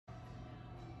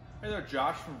Hey there,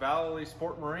 Josh from Vallely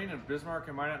Sport Marine in Bismarck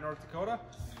and Minot, North Dakota.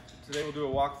 Today we'll do a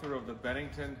walkthrough of the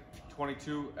Bennington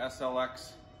 22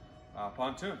 SLX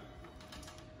pontoon.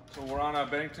 So we're on a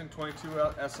Bennington 22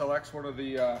 SLX, one of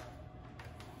the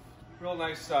real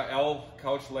nice L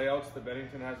couch layouts that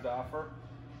Bennington has to offer.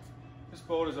 This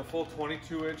boat is a full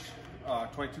 22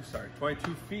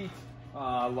 feet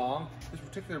long. This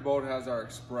particular boat has our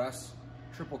Express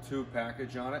triple tube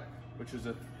package on it, which is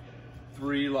a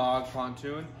 3-log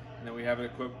pontoon, and then we have it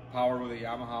equipped powered with a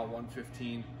Yamaha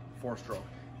 115 4-stroke.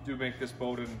 Do make this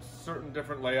boat in certain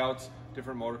different layouts,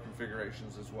 different motor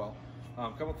configurations as well. A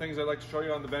couple things I'd like to show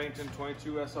you on the Bennington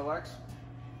 22 SLX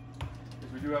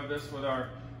is we do have this with our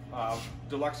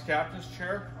deluxe captain's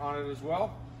chair on it as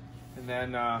well, and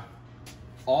then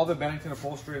all the Bennington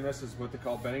upholstery in this is what they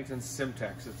call Bennington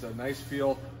Simtex. It's a nice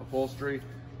feel upholstery,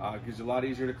 gives you a lot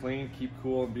easier to clean, keep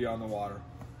cool, and be on the water.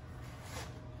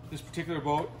 This particular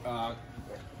boat,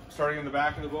 starting in the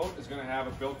back of the boat, is going to have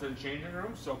a built-in changing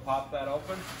room. So pop that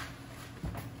open,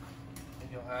 and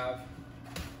you'll have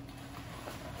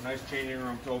a nice changing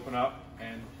room to open up,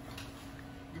 and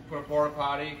you can put a porta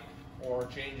potty or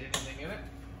change anything in it,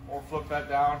 or flip that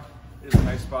down. It is a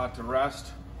nice spot to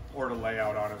rest or to lay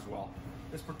out on as well.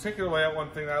 This particular layout, one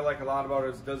thing that I like a lot about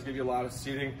it is it does give you a lot of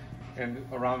seating and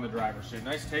around the driver's seat.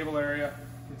 Nice table area.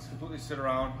 You can completely sit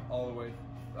around all the way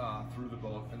through the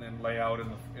boat, and then lay out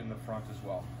in the front as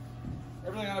well.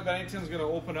 Everything on a Bennington is going to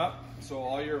open up, so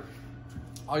all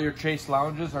your chase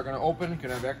lounges are going to open. You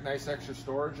can have nice extra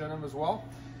storage in them as well.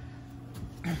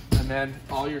 And then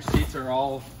all your seats are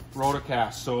all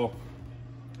rotocast, so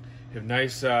you have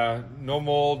nice, no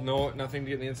mold, nothing to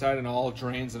get in the inside, and all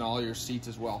drains in all your seats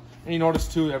as well. And you notice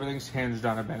too, everything's hinged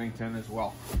on a Bennington as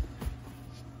well.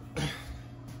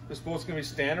 This boat's going to be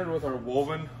standard with our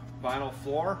woven vinyl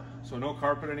floor, so no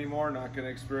carpet anymore. Not going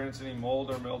to experience any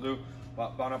mold or mildew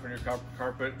bound up in your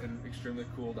carpet, and extremely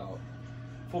cooled out.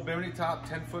 Full bimini top,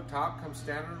 10-foot top comes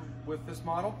standard with this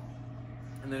model,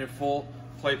 and then a full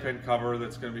playpen cover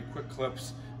that's going to be quick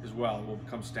clips as well will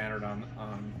come standard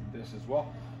on this as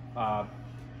well.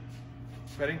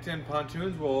 Bennington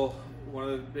pontoons one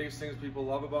of the biggest things people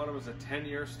love about them is a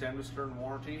 10-year stem to stern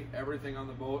warranty. Everything on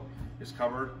the boat is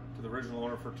covered to the original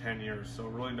owner for 10 years, so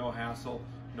really no hassle,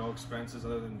 no expenses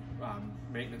other than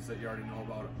maintenance that you already know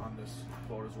about on this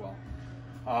boat as well.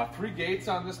 3 gates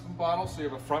on this model, so you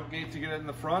have a front gate to get in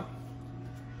the front,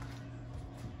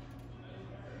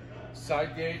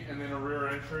 side gate, and then a rear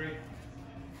entry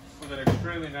with an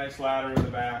extremely nice ladder in the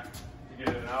back to get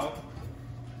in and out.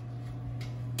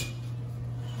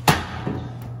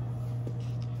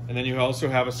 And then you also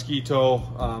have a ski tow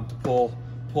to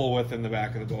pull with in the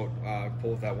back of the boat,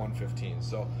 pull with that 115.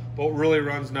 So boat really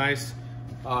runs nice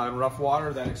in rough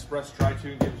water. That Express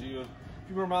Tri-Tune gives you a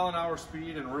few more mile-an-hour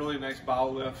speed and really nice bow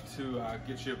lift to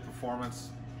get you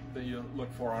performance that you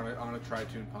look for on a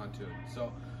Tri-Tune pontoon.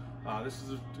 So this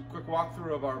is a quick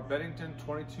walkthrough of our Bennington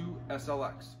 22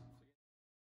 SLX.